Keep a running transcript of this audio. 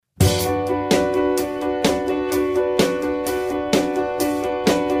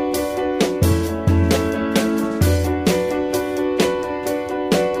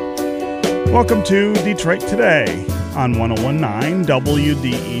Welcome to Detroit Today on 101.9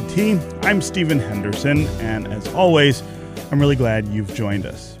 WDET. I'm Stephen Henderson, and as always, I'm really glad you've joined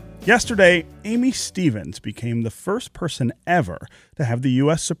us. Yesterday, Aimee Stevens became the first person ever to have the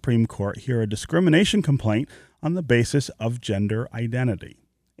U.S. Supreme Court hear a discrimination complaint on the basis of gender identity.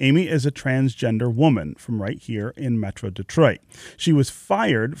 Aimee is a transgender woman from right here in Metro Detroit. She was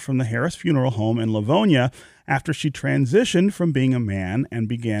fired from the Harris Funeral Home in Livonia after she transitioned from being a man and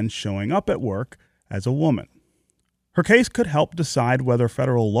began showing up at work as a woman. Her case could help decide whether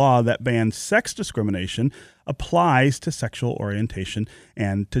federal law that bans sex discrimination applies to sexual orientation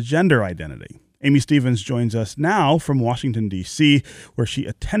and to gender identity. Aimee Stevens joins us now from Washington, D.C., where she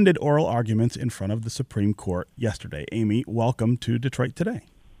attended oral arguments in front of the Supreme Court yesterday. Aimee, welcome to Detroit Today.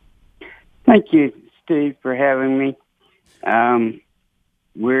 Thank you, Steve, for having me.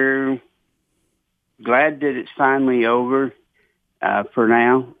 We're glad that it's finally over for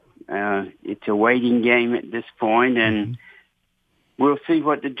now. It's a waiting game at this point, and we'll see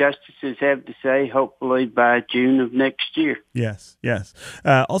what the justices have to say, hopefully by June of next year. Yes.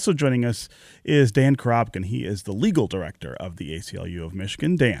 Also joining us is Dan Korobkin. He is the legal director of the ACLU of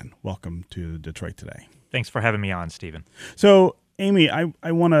Michigan. Dan, welcome to Detroit Today. Thanks for having me on, Stephen. So, Aimee,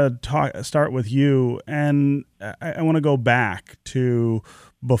 I want to start with you, and I want to go back to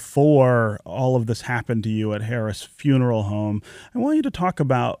before all of this happened to you at Harris Funeral Home. I want you to talk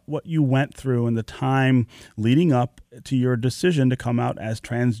about what you went through in the time leading up to your decision to come out as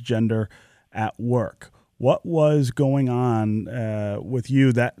transgender at work. What was going on with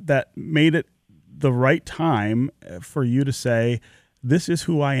you that made it the right time for you to say, this is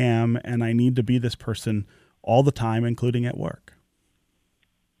who I am and I need to be this person all the time, including at work?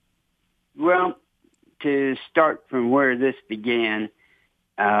 Well, to start from where this began,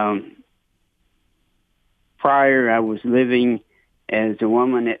 prior I was living as a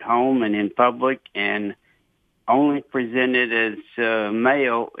woman at home and in public and only presented as a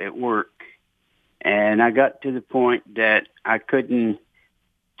male at work. And I got to the point that I couldn't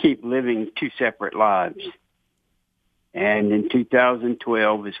keep living two separate lives. And in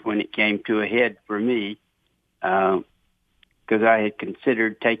 2012 is when it came to a head for me, because I had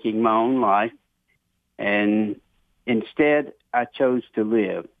considered taking my own life. And instead, I chose to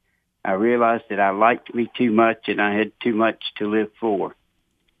live. I realized that I liked me too much and I had too much to live for.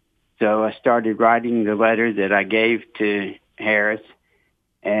 So I started writing the letter that I gave to Harris,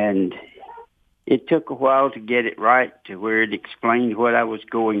 and it took a while to get it right to where it explained what I was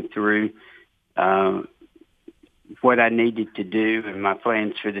going through, what I needed to do, and my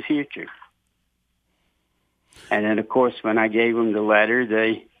plans for the future. And then, of course, when I gave them the letter,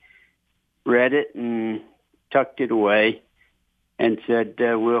 they read it and tucked it away and said,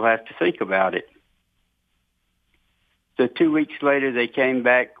 we'll have to think about it. So 2 weeks later, they came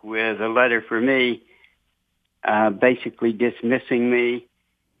back with a letter for me, basically dismissing me,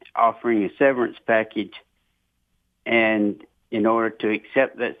 offering a severance package. And in order to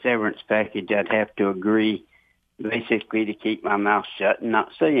accept that severance package, I'd have to agree basically to keep my mouth shut and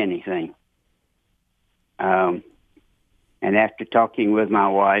not say anything. And after talking with my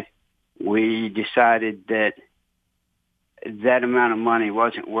wife, we decided that that amount of money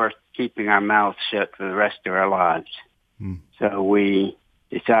wasn't worth keeping our mouths shut for the rest of our lives. So we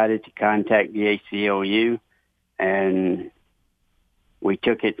decided to contact the ACLU, and we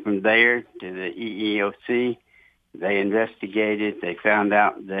took it from there to the EEOC. They investigated. They found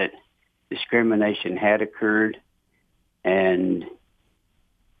out that discrimination had occurred, and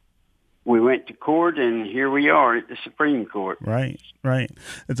we went to court, and here we are at the Supreme Court. Right.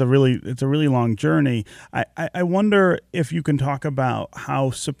 It's a really long journey. I wonder if you can talk about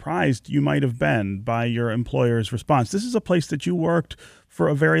how surprised you might have been by your employer's response. This is a place that you worked for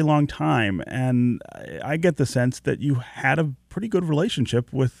a very long time, and I get the sense that you had a pretty good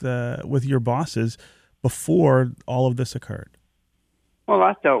relationship with your bosses before all of this occurred. Well,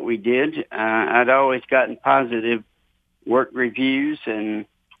 I thought we did. I'd always gotten positive work reviews, and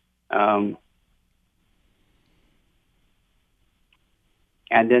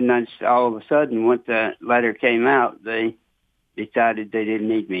then all of a sudden, once the letter came out, they decided they didn't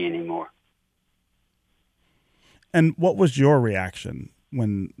need me anymore. And what was your reaction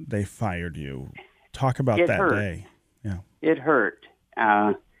when they fired you? Talk about that day. Yeah, it hurt.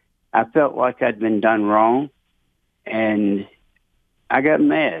 I felt like I'd been done wrong, and I got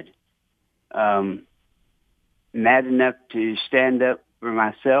mad. Mad enough to stand up for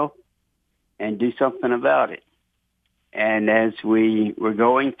myself and do something about it. And as we were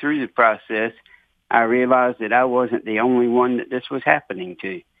going through the process, I realized that I wasn't the only one that this was happening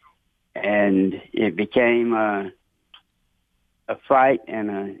to. And it became a a fight and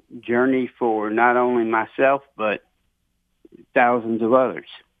a journey for not only myself, but thousands of others.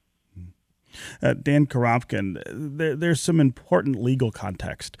 Dan Koropkin, there's some important legal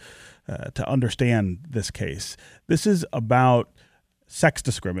context to understand this case. This is about sex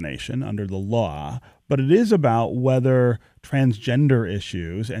discrimination under the law, but it is about whether transgender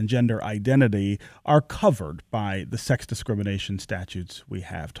issues and gender identity are covered by the sex discrimination statutes we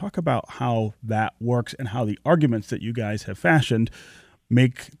have. Talk about how that works and how the arguments that you guys have fashioned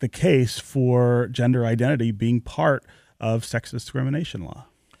make the case for gender identity being part of sex discrimination law.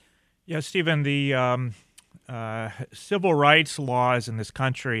 Yeah, Stephen, the civil rights laws in this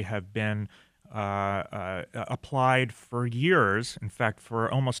country have been applied for years, in fact,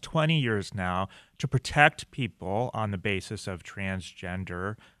 for almost 20 years now, to protect people on the basis of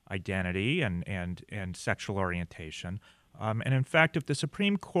transgender identity and sexual orientation. And in fact, if the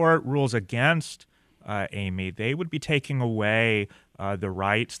Supreme Court rules against Aimee, they would be taking away the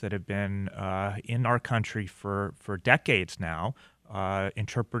rights that have been in our country for decades now,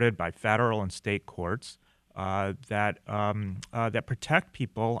 interpreted by federal and state courts, that protect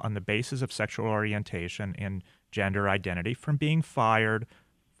people on the basis of sexual orientation and gender identity from being fired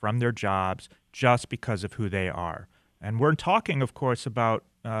from their jobs just because of who they are. And we're talking, of course, about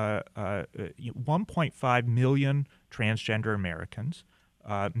 1.5 million transgender Americans,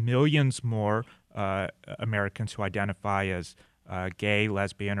 millions more Americans who identify as gay,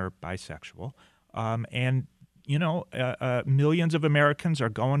 lesbian, or bisexual, and millions of Americans are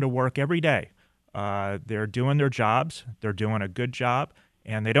going to work every day. They're doing their jobs, they're doing a good job,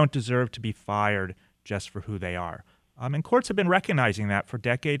 and they don't deserve to be fired just for who they are. And courts have been recognizing that for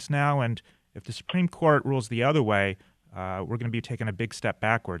decades now, and if the Supreme Court rules the other way, we're going to be taking a big step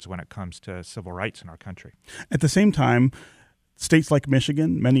backwards when it comes to civil rights in our country. At the same time, states like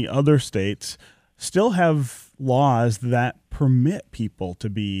Michigan, many other states, still have laws that permit people to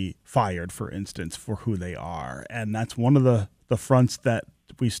be fired, for instance, for who they are. And that's one of the fronts that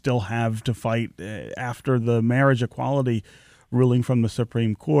we still have to fight after the marriage equality ruling from the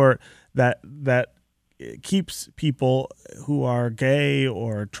Supreme Court that keeps people who are gay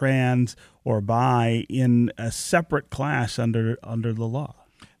or trans or bi in a separate class under the law.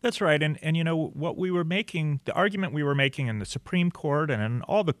 That's right. And what we were making, the argument we were making in the Supreme Court and in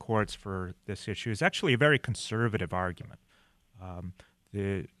all the courts for this issue is actually a very conservative argument.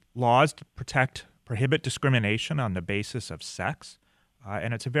 The laws prohibit discrimination on the basis of sex.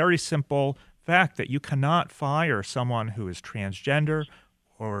 And it's a very simple fact that you cannot fire someone who is transgender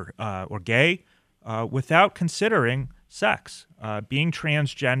or gay without considering sex. Being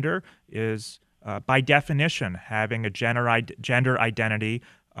transgender is, by definition, having a gender identity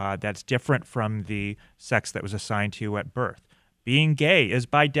that's different from the sex that was assigned to you at birth. Being gay is,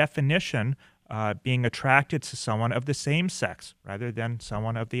 by definition, being attracted to someone of the same sex rather than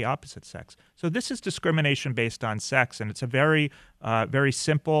someone of the opposite sex. So this is discrimination based on sex, and it's a very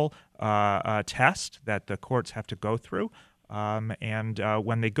simple test that the courts have to go through. And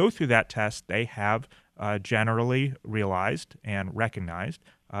when they go through that test, they have generally realized and recognized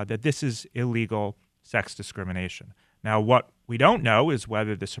that this is illegal sex discrimination. Now, what we don't know is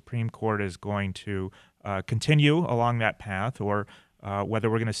whether the Supreme Court is going to continue along that path or whether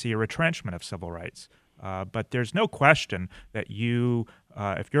we're going to see a retrenchment of civil rights. But there's no question that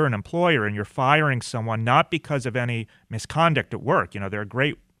if you're an employer and you're firing someone not because of any misconduct at work, they're a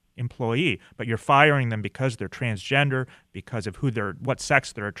great employee, but you're firing them because they're transgender, because of what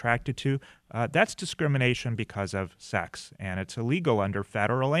sex they're attracted to, that's discrimination because of sex, and it's illegal under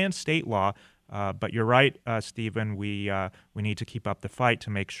federal and state law. But you're right, Stephen, we need to keep up the fight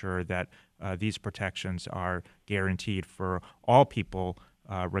to make sure that these protections are guaranteed for all people,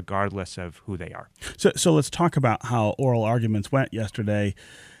 regardless of who they are. So let's talk about how oral arguments went yesterday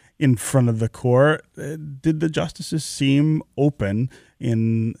in front of the court. Did the justices seem open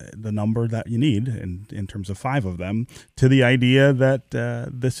in the number that you need, in terms of 5 of them, to the idea that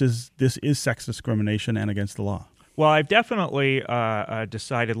this is sex discrimination and against the law? Well, I've definitely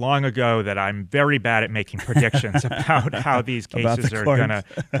decided long ago that I'm very bad at making predictions about how these cases are going to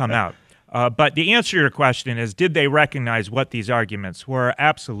come out. But the answer to your question is, did they recognize what these arguments were?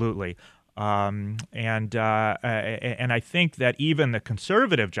 Absolutely. And I think that even the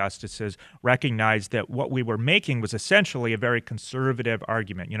conservative justices recognized that what we were making was essentially a very conservative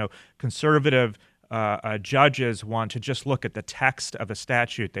argument. Conservative judges want to just look at the text of a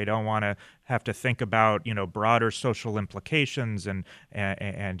statute. They don't want to have to think about broader social implications and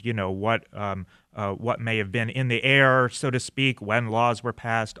what may have been in the air, so to speak, when laws were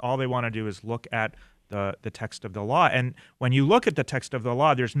passed. All they want to do is look at the text of the law. And when you look at the text of the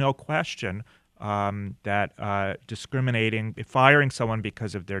law, there's no question that firing someone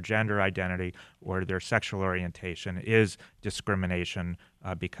because of their gender identity or their sexual orientation is discrimination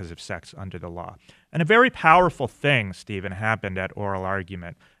because of sex under the law. And a very powerful thing, Stephen, happened at oral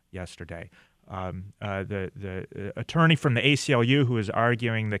argument yesterday. The attorney from the ACLU who was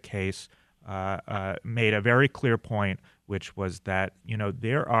arguing the case made a very clear point, which was that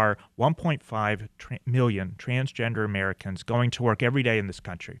there are 1.5 million transgender Americans going to work every day in this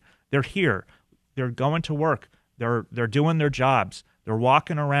country. They're here. They're going to work. They're doing their jobs. They're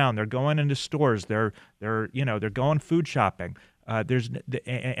walking around. They're going into stores. They're going food shopping.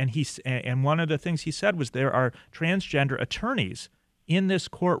 And one of the things he said was there are transgender attorneys in this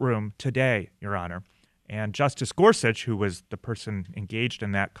courtroom today, Your Honor. And Justice Gorsuch, who was the person engaged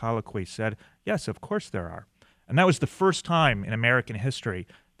in that colloquy, said, yes, of course there are. And that was the first time in American history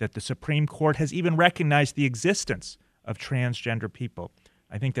that the Supreme Court has even recognized the existence of transgender people.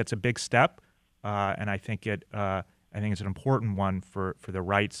 I think that's a big step, and I think it's an important one for the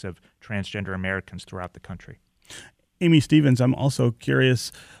rights of transgender Americans throughout the country. Aimee Stephens, I'm also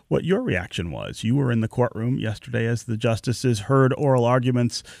curious what your reaction was. You were in the courtroom yesterday as the justices heard oral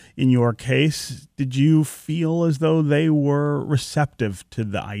arguments in your case. Did you feel as though they were receptive to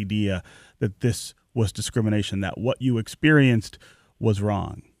the idea that this was discrimination, that what you experienced was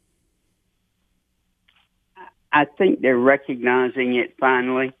wrong? I think they're recognizing it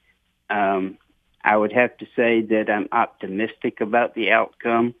finally. I would have to say that I'm optimistic about the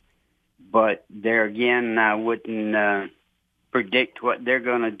outcome. But there again, I wouldn't predict what they're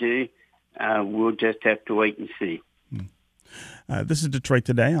going to do. We'll just have to wait and see. This is Detroit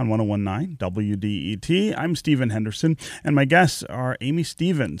Today on 101.9 WDET. I'm Stephen Henderson, and my guests are Aimee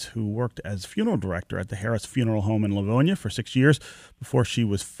Stephens, who worked as funeral director at the Harris Funeral Home in Livonia for 6 years before she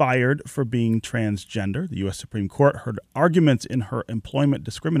was fired for being transgender. The U.S. Supreme Court heard arguments in her employment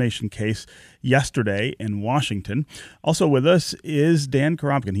discrimination case yesterday in Washington. Also with us is Dan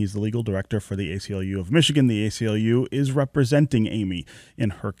Karamkin. He's the legal director for the ACLU of Michigan. The ACLU is representing Aimee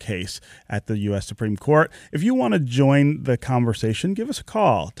in her case at the U.S. Supreme Court. If you want to join the conversation, give us a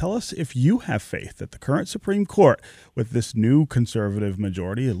call. Tell us if you have faith that the current Supreme Court, with this new conservative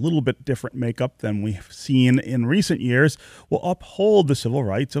majority, a little bit different makeup than we've seen in recent years, will uphold the civil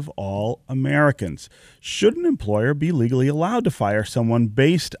rights of all Americans. Should an employer be legally allowed to fire someone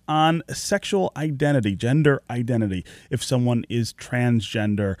based on sexual identity, gender identity, if someone is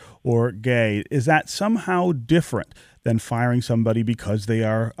transgender or gay? Is that somehow different than firing somebody because they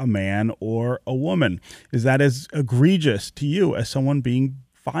are a man or a woman? Is that as egregious to you as someone being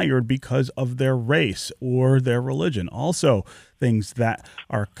fired because of their race or their religion? Also, things that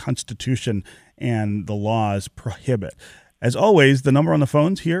our Constitution and the laws prohibit. As always, the number on the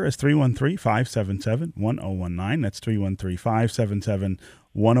phones here is 313-577-1019. That's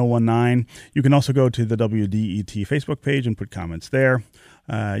 313-577-1019. You can also go to the WDET Facebook page and put comments there.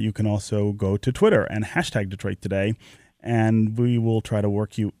 You can also go to Twitter and hashtag Detroit Today, and we will try to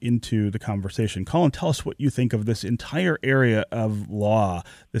work you into the conversation. Call and tell us what you think of this entire area of law,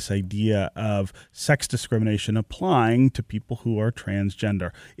 this idea of sex discrimination applying to people who are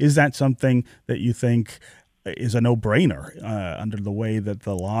transgender. Is that something that you think is a no-brainer under the way that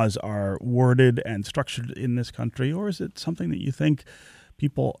the laws are worded and structured in this country, or is it something that you think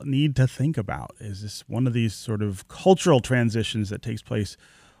people need to think about? Is this one of these sort of cultural transitions that takes place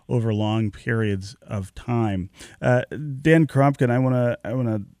over long periods of time? Dan Karamkin, I want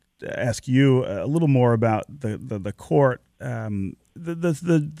to ask you a little more about the court.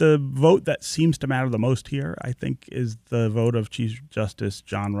 The vote that seems to matter the most here, I think, is the vote of Chief Justice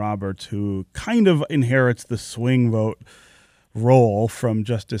John Roberts, who kind of inherits the swing vote role from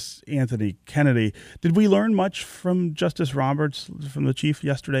Justice Anthony Kennedy. Did we learn much from Justice Roberts, from the Chief,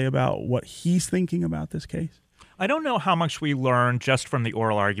 yesterday about what he's thinking about this case? I don't know how much we learned just from the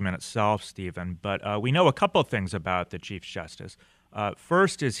oral argument itself, Stephen, but we know a couple of things about the Chief Justice.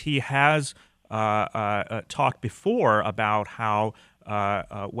 First is he has talked before about how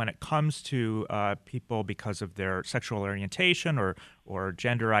when it comes to people because of their sexual orientation or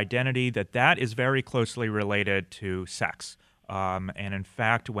gender identity, that is very closely related to sex. And in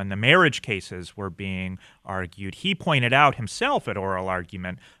fact, when the marriage cases were being argued, he pointed out himself at oral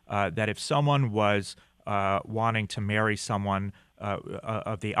argument that if someone was wanting to marry someone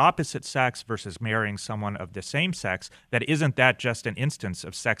of the opposite sex versus marrying someone of the same sex, isn't that just an instance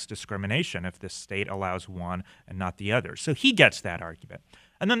of sex discrimination if the state allows one and not the other? So he gets that argument.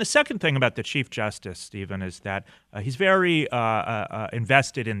 And then the second thing about the Chief Justice, Stephen, is that he's very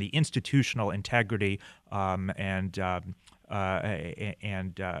invested in the institutional integrity and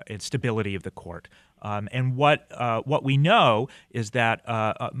and stability of the court. And what we know is that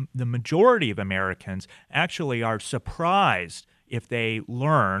the majority of Americans actually are surprised if they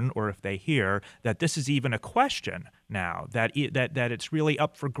learn or if they hear that this is even a question now, that it's really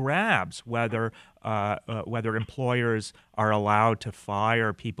up for grabs whether employers are allowed to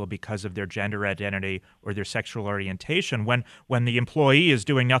fire people because of their gender identity or their sexual orientation when the employee is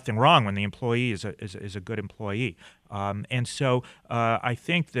doing nothing wrong, when the employee is a good employee. And so I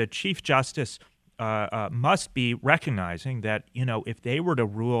think the Chief Justice must be recognizing that, if they were to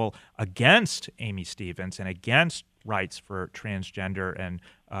rule against Aimee Stephens and against rights for transgender and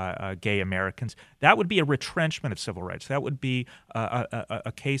gay Americans, that would be a retrenchment of civil rights. That would be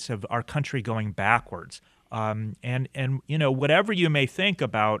a case of our country going backwards. And whatever you may think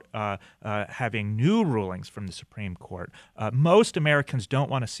about having new rulings from the Supreme Court, most Americans don't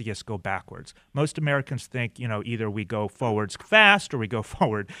want to see us go backwards. Most Americans think, either we go forwards fast or we go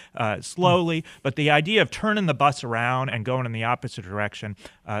forward slowly. But the idea of turning the bus around and going in the opposite direction,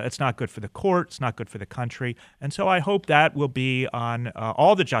 it's not good for the court. It's not good for the country. And so I hope that will be on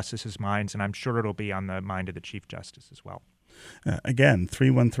all the justices' minds, and I'm sure it'll be on the mind of the Chief Justice as well. Again,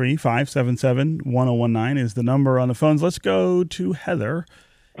 313-577-1019 is the number on the phones. Let's go to Heather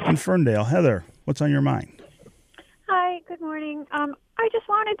in Ferndale. Heather, what's on your mind? Hi, good morning. I just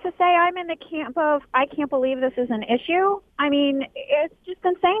wanted to say I'm in the camp of I can't believe this is an issue. I mean, it's just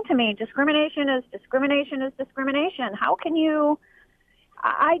insane to me. Discrimination is discrimination is discrimination. How can you –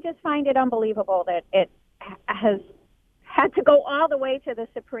 I just find it unbelievable that it has had to go all the way to the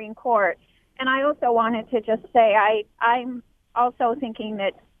Supreme Court. And I also wanted to just say I'm also thinking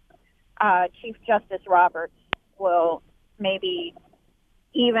that Chief Justice Roberts will maybe,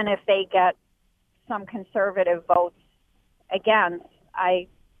 even if they get some conservative votes against, I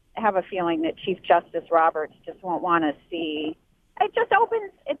have a feeling that Chief Justice Roberts just won't want to see. It just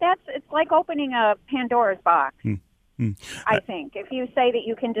opens. It's like opening a Pandora's box. I think if you say that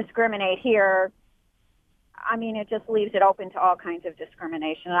you can discriminate here, I mean, it just leaves it open to all kinds of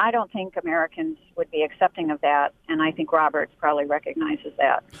discrimination. I don't think Americans would be accepting of that, and I think Roberts probably recognizes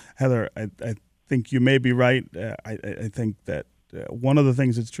that. Heather, I think you may be right. I think that one of the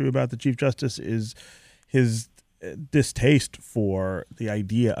things that's true about the Chief Justice is his distaste for the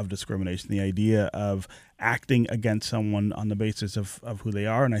idea of discrimination, the idea of acting against someone on the basis of who they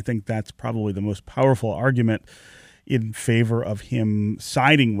are, and I think that's probably the most powerful argument in favor of him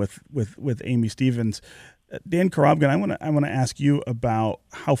siding with Aimee Stephens. Dan Korobkin, I want to ask you about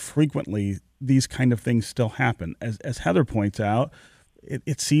how frequently these kind of things still happen. As Heather points out,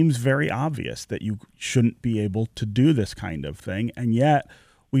 it seems very obvious that you shouldn't be able to do this kind of thing, and yet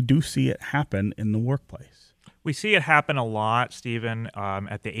we do see it happen in the workplace. We see it happen a lot, Stephen.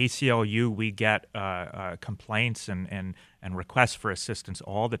 At the ACLU, we get complaints and requests for assistance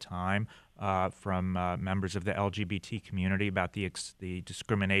all the time from members of the LGBT community about the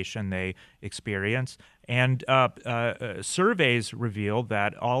discrimination they experience. And surveys reveal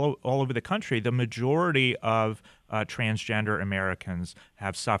that all over the country, the majority of transgender Americans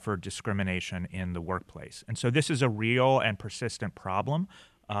have suffered discrimination in the workplace. And so this is a real and persistent problem.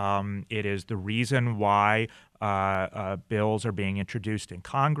 It is the reason why bills are being introduced in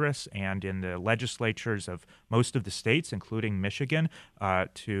Congress and in the legislatures of most of the states, including Michigan,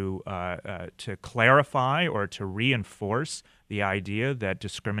 to clarify or to reinforce the idea that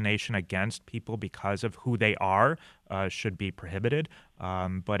discrimination against people because of who they are should be prohibited.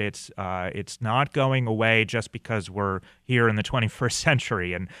 But it's not going away just because we're here in the 21st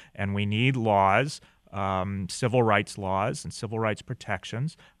century, and we need laws. Civil rights laws and civil rights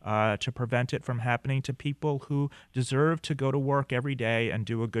protections to prevent it from happening to people who deserve to go to work every day and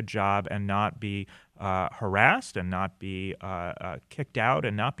do a good job and not be harassed and not be kicked out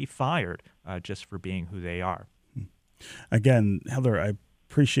and not be fired just for being who they are. Again, Heather, I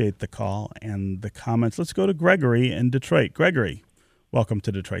appreciate the call and the comments. Let's go to Gregory in Detroit. Gregory, welcome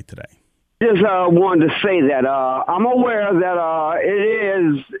to Detroit Today. Just wanted to say that I'm aware that it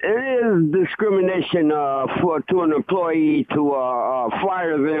is discrimination to an employee to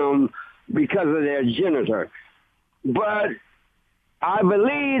fire them because of their gender, but I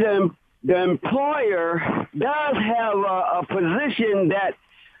believe the employer does have a position that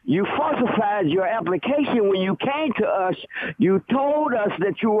you falsified your application when you came to us. You told us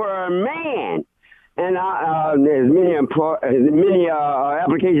that you were a man. And there's many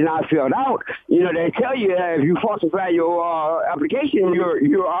applications I filled out. You know, they tell you that if you falsify your application,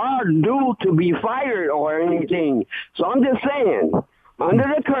 you are due to be fired or anything. So I'm just saying,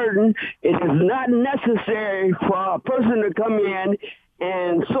 under the curtain, it is not necessary for a person to come in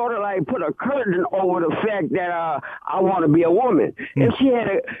and sort of like put a curtain over the fact that I want to be a woman. If she had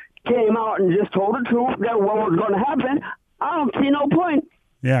came out and just told the truth that what was going to happen, I don't see no point.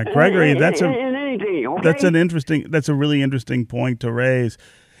 Yeah, Gregory, in anything, okay? That's a really interesting point to raise.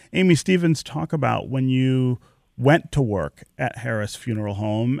 Aimee Stevens, talk about when you went to work at Harris Funeral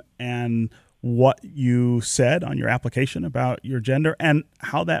Home and what you said on your application about your gender and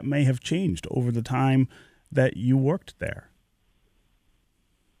how that may have changed over the time that you worked there.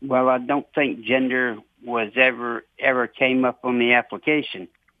 Well, I don't think gender was ever came up on the application.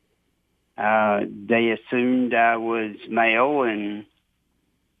 They assumed I was male, and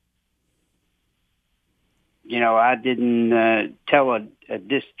I didn't tell a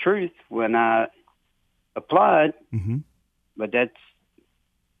distruth when I applied. Mm-hmm. But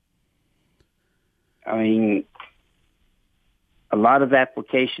a lot of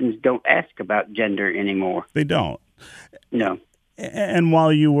applications don't ask about gender anymore. They don't. No. And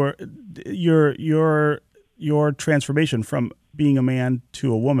while you were your transformation from being a man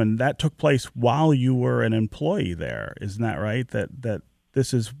to a woman, that took place while you were an employee there, isn't that right? That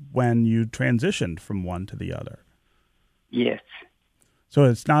this is when you transitioned from one to the other. Yes. So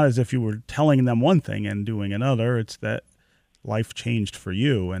it's not as if you were telling them one thing and doing another. It's that life changed for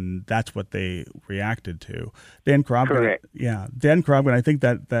you, and that's what they reacted to. Dan Korobkin, correct. Yeah, Dan Korobkin, I think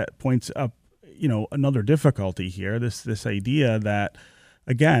that points up, another difficulty here. This idea that,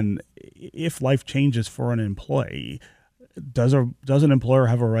 again, if life changes for an employee, does an employer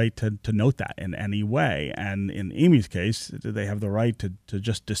have a right to note that in any way? And in Aimee's case, do they have the right to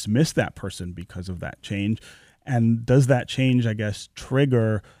just dismiss that person because of that change? And does that change, I guess,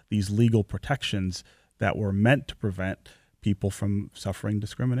 trigger these legal protections that were meant to prevent people from suffering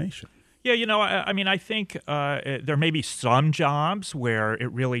discrimination? Yeah, I think there may be some jobs where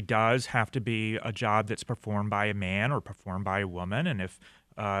it really does have to be a job that's performed by a man or performed by a woman, and if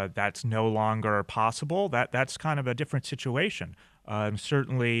that's no longer possible, that's kind of a different situation.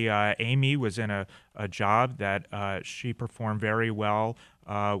 Certainly, Aimee was in a job that she performed very well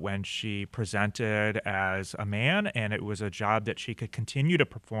when she presented as a man, and it was a job that she could continue to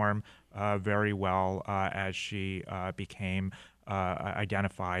perform very well as she became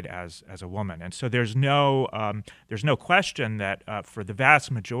identified as a woman. And so there's no question that for the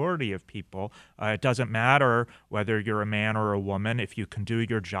vast majority of people, it doesn't matter whether you're a man or a woman. If you can do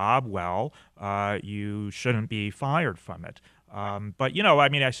your job well, you shouldn't be fired from it. But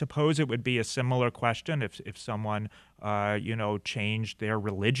I suppose it would be a similar question if someone changed their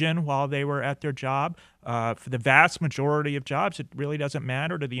religion while they were at their job. For the vast majority of jobs, it really doesn't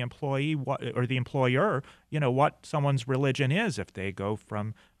matter to the employee or the employer, what someone's religion is. If they go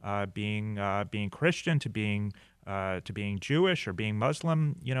from being Christian to being Jewish or being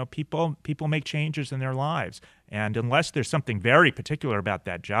Muslim, people make changes in their lives. And unless there's something very particular about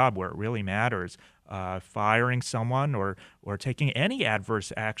that job where it really matters, firing someone or taking any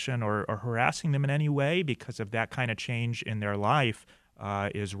adverse action or harassing them in any way because of that kind of change in their life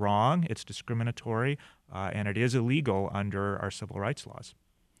is wrong, it's discriminatory, and it is illegal under our civil rights laws.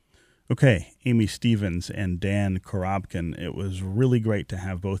 Okay, Aimee Stevens and Dan Korobkin, it was really great to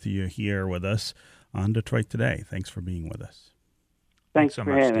have both of you here with us on Detroit Today. Thanks for being with us. Thanks so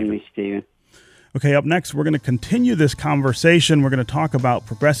for much, having me, Stephen. Okay, up next, we're going to continue this conversation. We're going to talk about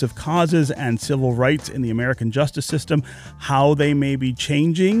progressive causes and civil rights in the American justice system, how they may be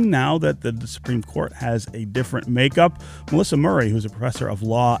changing now that the Supreme Court has a different makeup. Melissa Murray, who's a professor of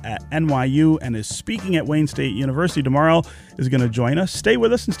law at NYU and is speaking at Wayne State University tomorrow, is going to join us. Stay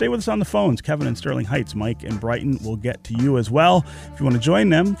with us and stay with us on the phones. Kevin in Sterling Heights, Mike in Brighton will get to you as well. If you want to join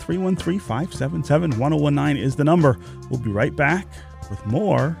them, 313-577-1019 is the number. We'll be right back with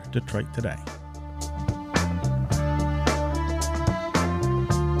more Detroit Today.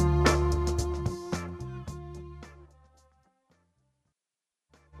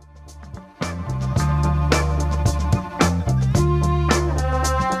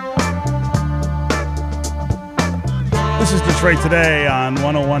 This is Detroit Today on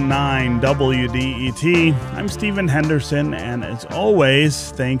 101.9 WDET. I'm Stephen Henderson, and as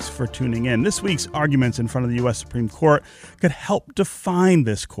always, thanks for tuning in. This week's arguments in front of the U.S. Supreme Court could help define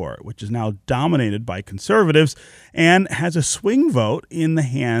this court, which is now dominated by conservatives and has a swing vote in the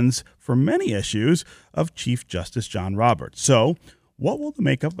hands, for many issues, of Chief Justice John Roberts. So, what will the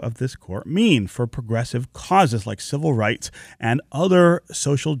makeup of this court mean for progressive causes like civil rights and other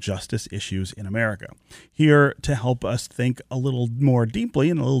social justice issues in America? Here to help us think a little more deeply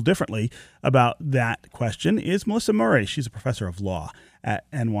and a little differently about that question is Melissa Murray. She's a professor of law at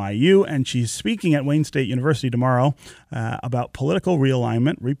NYU, and she's speaking at Wayne State University tomorrow about political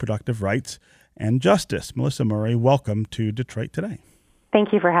realignment, reproductive rights, and justice. Melissa Murray, welcome to Detroit Today.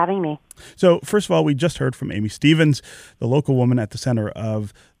 Thank you for having me. So, first of all, we just heard from Aimee Stevens, the local woman at the center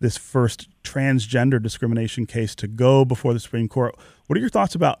of this first transgender discrimination case to go before the Supreme Court. What are your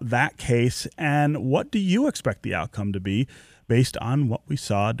thoughts about that case, and what do you expect the outcome to be based on what we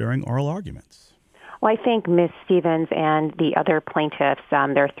saw during oral arguments? Well, I think Ms. Stevens and the other plaintiffs, there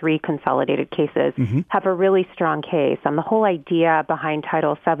are 3 consolidated cases, have a really strong case. The whole idea behind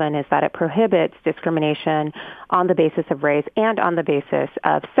Title VII is that it prohibits discrimination on the basis of race and on the basis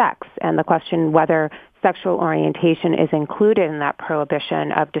of sex. And the question whether sexual orientation is included in that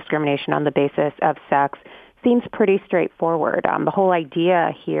prohibition of discrimination on the basis of sex seems pretty straightforward. The whole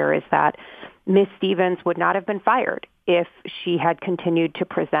idea here is that Ms. Stevens would not have been fired if she had continued to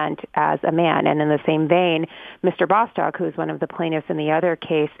present as a man. And in the same vein, Mr. Bostock, who is one of the plaintiffs in the other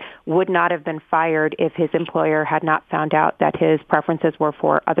case, would not have been fired if his employer had not found out that his preferences were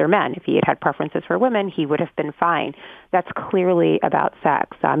for other men. If he had had preferences for women, he would have been fine. That's clearly about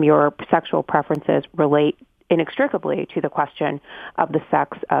sex. Your sexual preferences relate inextricably to the question of the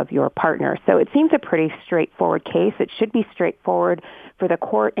sex of your partner. So it seems a pretty straightforward case. It should be straightforward for the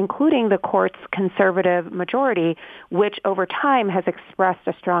court, including the court's conservative majority, which over time has expressed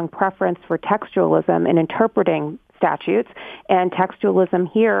a strong preference for textualism in interpreting statutes. And textualism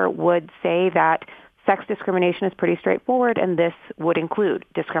here would say that sex discrimination is pretty straightforward, and this would include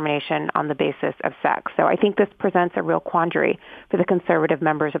discrimination on the basis of sex. So I think this presents a real quandary for the conservative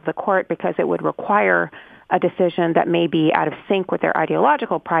members of the court because it would require a decision that may be out of sync with their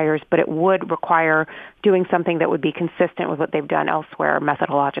ideological priors, but it would require doing something that would be consistent with what they've done elsewhere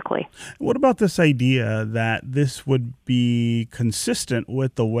methodologically. What about this idea that this would be consistent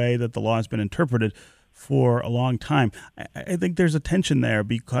with the way that the law has been interpreted for a long time? I think there's a tension there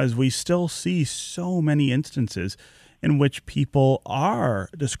because we still see so many instances in which people are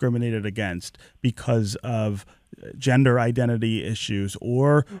discriminated against because of gender identity issues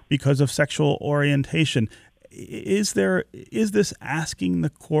or because of sexual orientation. Is this asking the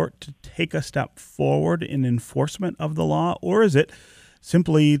court to take a step forward in enforcement of the law, or is it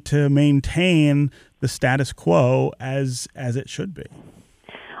simply to maintain the status quo as it should be?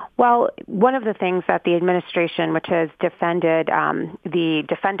 Well, one of the things that the administration, which has defended the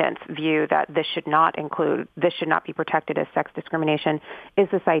defendant's view that this should not be protected as sex discrimination, is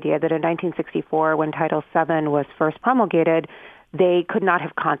this idea that in 1964, when Title VII was first promulgated, they could not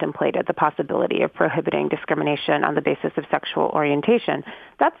have contemplated the possibility of prohibiting discrimination on the basis of sexual orientation.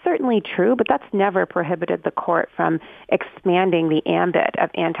 That's certainly true, but that's never prohibited the court from expanding the ambit of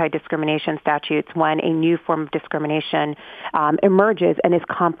anti-discrimination statutes when a new form of discrimination emerges and is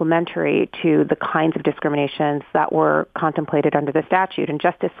complementary to the kinds of discriminations that were contemplated under the statute. And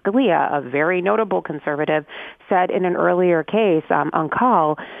Justice Scalia, a very notable conservative, said in an earlier case on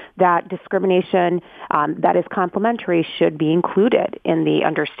call that discrimination that is complementary should be included in the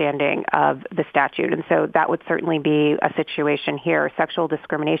understanding of the statute. And so that would certainly be a situation here. Sexual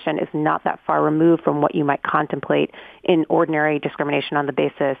discrimination is not that far removed from what you might contemplate in ordinary discrimination on the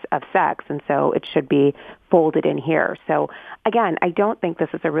basis of sex. And so it should be folded in here. So again, I don't think this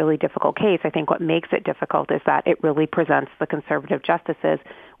is a really difficult case. I think what makes it difficult is that it really presents the conservative justices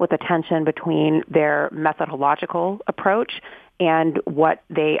with a tension between their methodological approach and what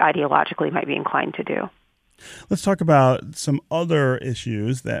they ideologically might be inclined to do. Let's talk about some other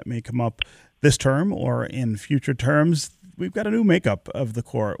issues that may come up this term or in future terms. We've got a new makeup of the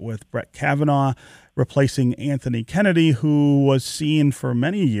court with Brett Kavanaugh replacing Anthony Kennedy, who was seen for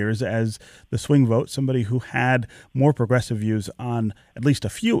many years as the swing vote, somebody who had more progressive views on at least a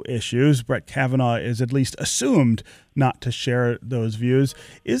few issues. Brett Kavanaugh is at least assumed not to share those views.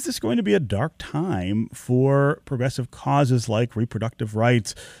 Is this going to be a dark time for progressive causes like reproductive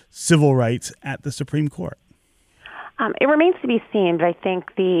rights, civil rights at the Supreme Court? It remains to be seen, but I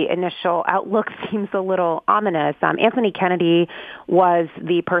think the initial outlook seems a little ominous. Anthony Kennedy was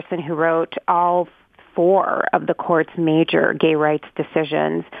the person who wrote all 4 of the court's major gay rights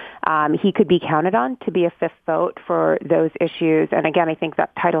decisions. He could be counted on to be a fifth vote for those issues. And again, I think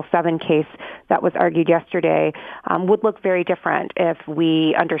that Title VII case that was argued yesterday would look very different if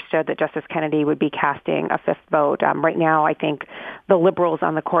we understood that Justice Kennedy would be casting a fifth vote. Right now, I think the liberals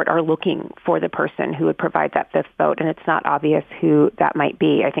on the court are looking for the person who would provide that fifth vote, and it's not obvious who that might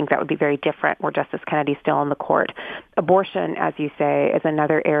be. I think that would be very different were Justice Kennedy still on the court. Abortion, as you say, is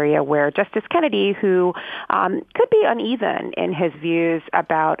another area where Justice Kennedy, who could be uneven in his views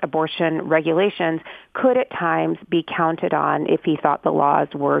about abortion regulations, could at times be counted on if he thought the laws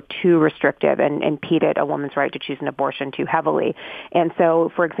were too restrictive and impeded a woman's right to choose an abortion too heavily. And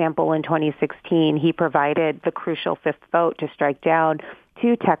so, for example, in 2016, he provided the crucial fifth vote to strike down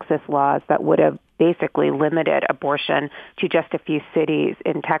 2 Texas laws that would have basically limited abortion to just a few cities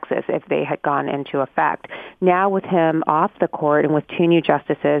in Texas if they had gone into effect. Now with him off the court and with two new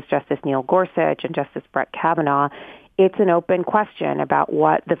justices, Justice Neil Gorsuch and Justice Brett Kavanaugh, it's an open question about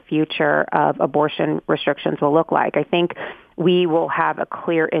what the future of abortion restrictions will look like. I think we will have a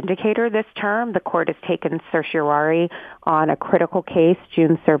clear indicator this term. The court has taken certiorari on a critical case,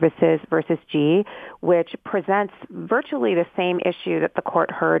 June Services versus G, which presents virtually the same issue that the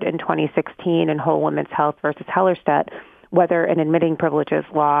court heard in 2016 in Whole Women's Health versus Hellerstedt, whether an admitting privileges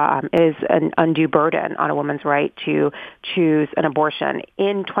law is an undue burden on a woman's right to choose an abortion.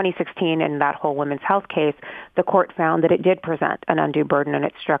 In 2016, in that Whole Women's Health case, the court found that it did present an undue burden and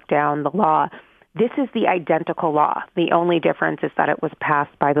it struck down the law. This is the identical law. The only difference is that it was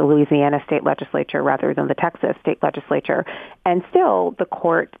passed by the Louisiana state legislature rather than the Texas state legislature. And still, the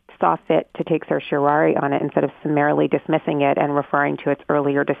court saw fit to take certiorari on it instead of summarily dismissing it and referring to its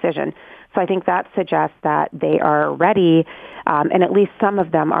earlier decision. So I think that suggests that they are ready, and at least some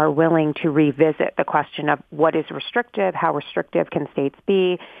of them are willing to revisit the question of what is restrictive, how restrictive can states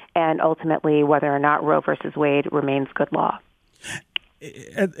be, and ultimately whether or not Roe versus Wade remains good law.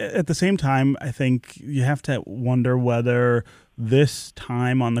 At the same time, I think you have to wonder whether this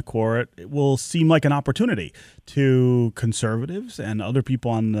time on the court will seem like an opportunity to conservatives and other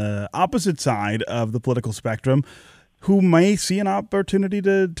people on the opposite side of the political spectrum who may see an opportunity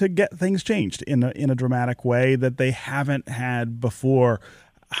to get things changed in a dramatic way that they haven't had before.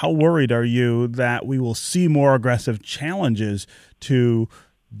 How worried are you that we will see more aggressive challenges to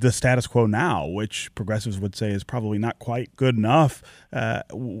the status quo now, which progressives would say is probably not quite good enough?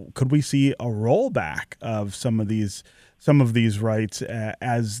 Could we see a rollback of some of these rights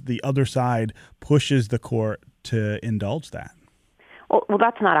as the other side pushes the court to indulge that? Well,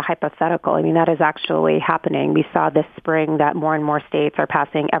 that's not a hypothetical. I mean, that is actually happening. We saw this spring that more and more states are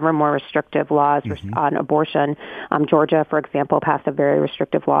passing ever more restrictive laws on abortion. Georgia, for example, passed a very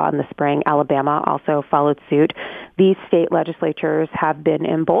restrictive law in the spring. Alabama also followed suit. These state legislatures have been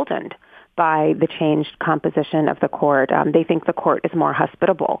emboldened by the changed composition of the court. They think the court is more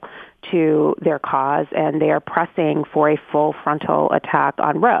hospitable to their cause, and they are pressing for a full frontal attack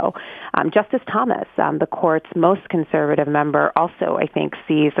on Roe. Justice Thomas, the court's most conservative member, also, I think,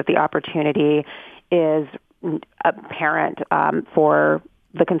 sees that the opportunity is apparent for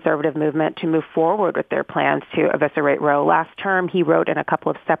the conservative movement to move forward with their plans to eviscerate Roe. Last term, he wrote in a couple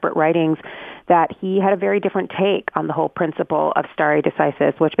of separate writings that he had a very different take on the whole principle of stare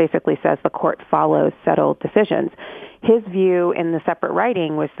decisis, which basically says the court follows settled decisions. His view in the separate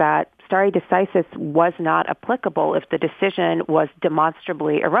writing was that stare decisis was not applicable if the decision was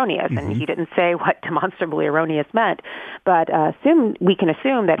demonstrably erroneous. And he didn't say what demonstrably erroneous meant, but we can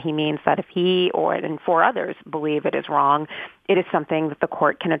assume that he means that if he and four others believe it is wrong, it is something that the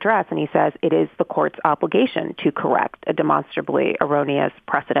court can address. And he says it is the court's obligation to correct a demonstrably erroneous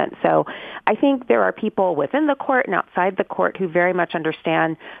precedent. So I think there are people within the court and outside the court who very much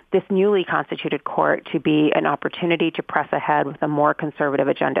understand this newly constituted court to be an opportunity to press ahead with a more conservative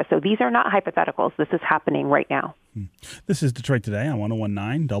agenda. So these are not hypotheticals. This is happening right now. This is Detroit Today on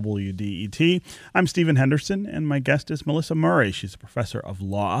 101.9 WDET. I'm Stephen Henderson, and my guest is Melissa Murray. She's a professor of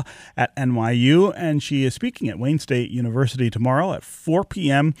law at NYU, and she is speaking at Wayne State University tomorrow at 4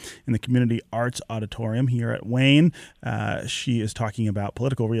 p.m. in the Community Arts Auditorium here at Wayne. She is talking about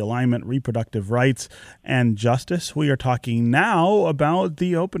political realignment, reproductive rights, and justice. We are talking now about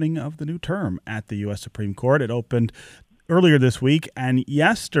the opening of the new term at the U.S. Supreme Court. It opened earlier this week, and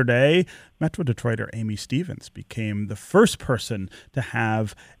yesterday, Metro Detroiter Aimee Stevens became the first person to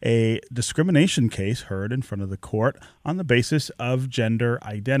have a discrimination case heard in front of the court on the basis of gender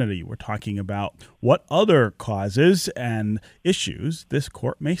identity. We're talking about what other causes and issues this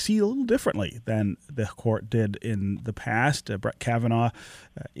court may see a little differently than the court did in the past. Brett Kavanaugh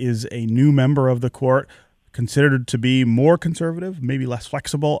is a new member of the court, considered to be more conservative, maybe less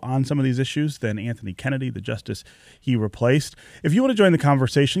flexible on some of these issues than Anthony Kennedy, the justice he replaced. If you want to join the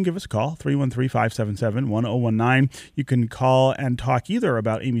conversation, give us a call, 313-577-1019. You can call and talk either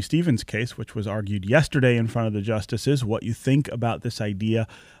about Aimee Stevens' case, which was argued yesterday in front of the justices, what you think about this idea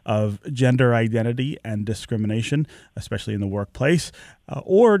of gender identity and discrimination, especially in the workplace,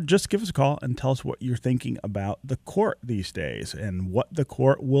 or just give us a call and tell us what you're thinking about the court these days and what the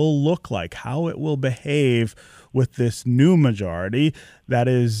court will look like, how it will behave with this new majority that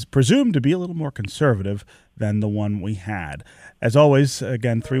is presumed to be a little more conservative than the one we had. As always,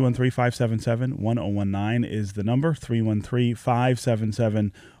 again, 313-577-1019 is the number,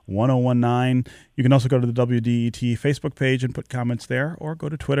 313-577-1019. You can also go to the WDET Facebook page and put comments there, or go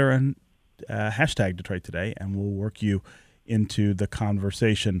to Twitter and hashtag Detroit Today, and we'll work you into the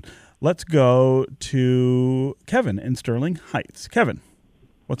conversation. Let's go to Kevin in Sterling Heights. Kevin,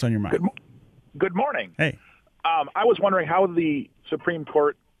 what's on your mind? Good morning. Hey. I was wondering how the Supreme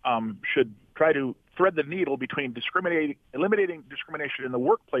Court should try to thread the needle between eliminating discrimination in the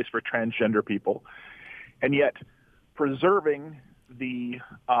workplace for transgender people, and yet preserving the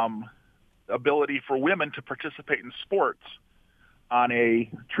ability for women to participate in sports on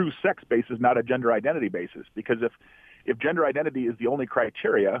a true sex basis, not a gender identity basis. Because if gender identity is the only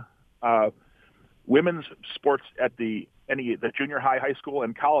criteria, women's sports at the junior high school,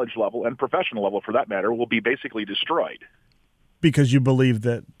 and college level, and professional level for that matter, will be basically destroyed. Because you believe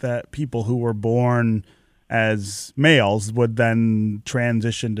that people who were born as males would then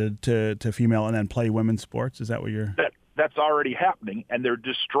transition to female and then play women's sports? Is that what you're... That's already happening, and they're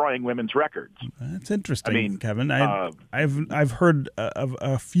destroying women's records. That's interesting, Kevin. I've heard of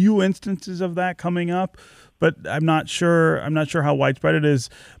a few instances of that coming up, but I'm not sure how widespread it is.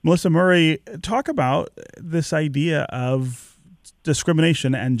 Melissa Murray, talk about this idea of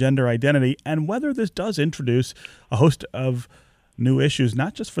discrimination and gender identity, and whether this does introduce a host of new issues,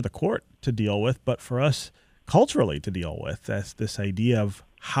 not just for the court to deal with, but for us culturally to deal with. That's this idea of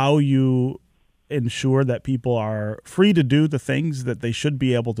how you ensure that people are free to do the things that they should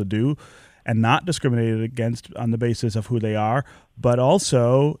be able to do and not discriminated against on the basis of who they are, but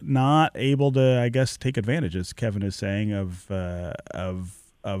also not able to, I guess, take advantage, as Kevin is saying, of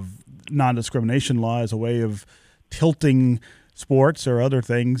non-discrimination law as a way of tilting sports or other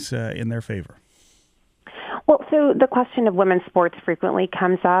things in their favor. Well, so the question of women's sports frequently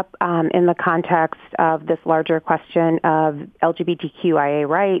comes up in the context of this larger question of LGBTQIA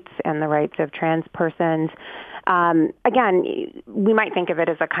rights and the rights of trans persons. Again, we might think of it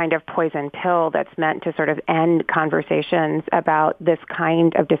as a kind of poison pill that's meant to sort of end conversations about this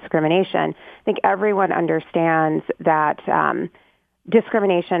kind of discrimination. I think everyone understands that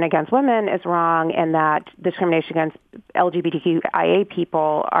discrimination against women is wrong, and that discrimination against LGBTQIA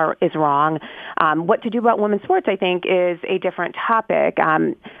people is wrong. What to do about women's sports, I think, is a different topic.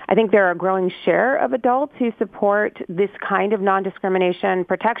 I think there are a growing share of adults who support this kind of non-discrimination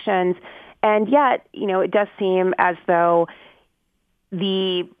protections, and yet, it does seem as though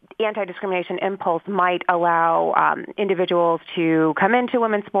the anti-discrimination impulse might allow individuals to come into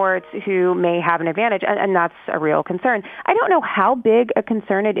women's sports who may have an advantage, and that's a real concern. I don't know how big a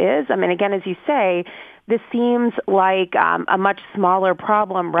concern it is. I mean, again, as you say, this seems like a much smaller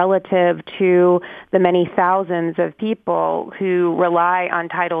problem relative to the many thousands of people who rely on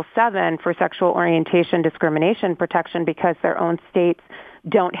Title VII for sexual orientation discrimination protection because their own states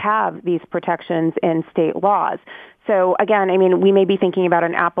don't have these protections in state laws. So again, I mean, we may be thinking about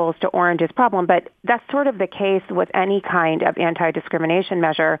an apples to oranges problem, but that's sort of the case with any kind of anti-discrimination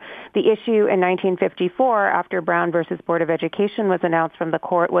measure. The issue in 1954, after Brown versus Board of Education was announced from the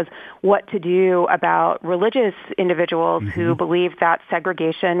court, was what to do about religious individuals who believed that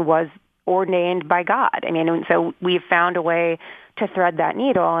segregation was ordained by God. I mean, so we've found a way to thread that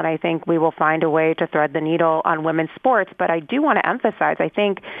needle, and I think we will find a way to thread the needle on women's sports. But I do want to emphasize, I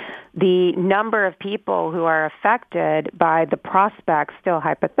think the number of people who are affected by the prospect, still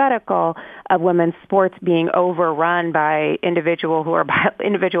hypothetical, of women's sports being overrun by individuals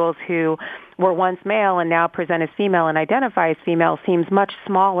who were once male and now present as female and identify as female seems much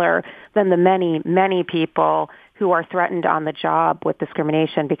smaller than the many, many people who are threatened on the job with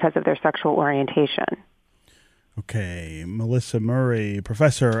discrimination because of their sexual orientation. Okay, Melissa Murray,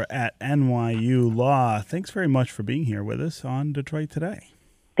 professor at NYU Law. Thanks very much for being here with us on Detroit Today.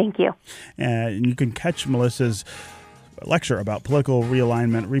 Thank you. And you can catch Melissa's lecture about political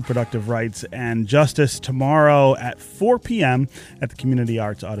realignment, reproductive rights, and justice tomorrow at 4 p.m. at the Community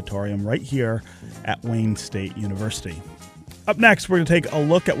Arts Auditorium right here at Wayne State University. Up next, we're going to take a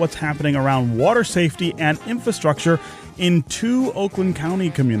look at what's happening around water safety and infrastructure in two Oakland County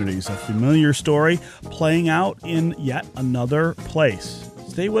communities, a familiar story playing out in yet another place.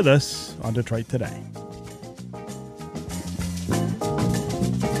 Stay with us on Detroit Today.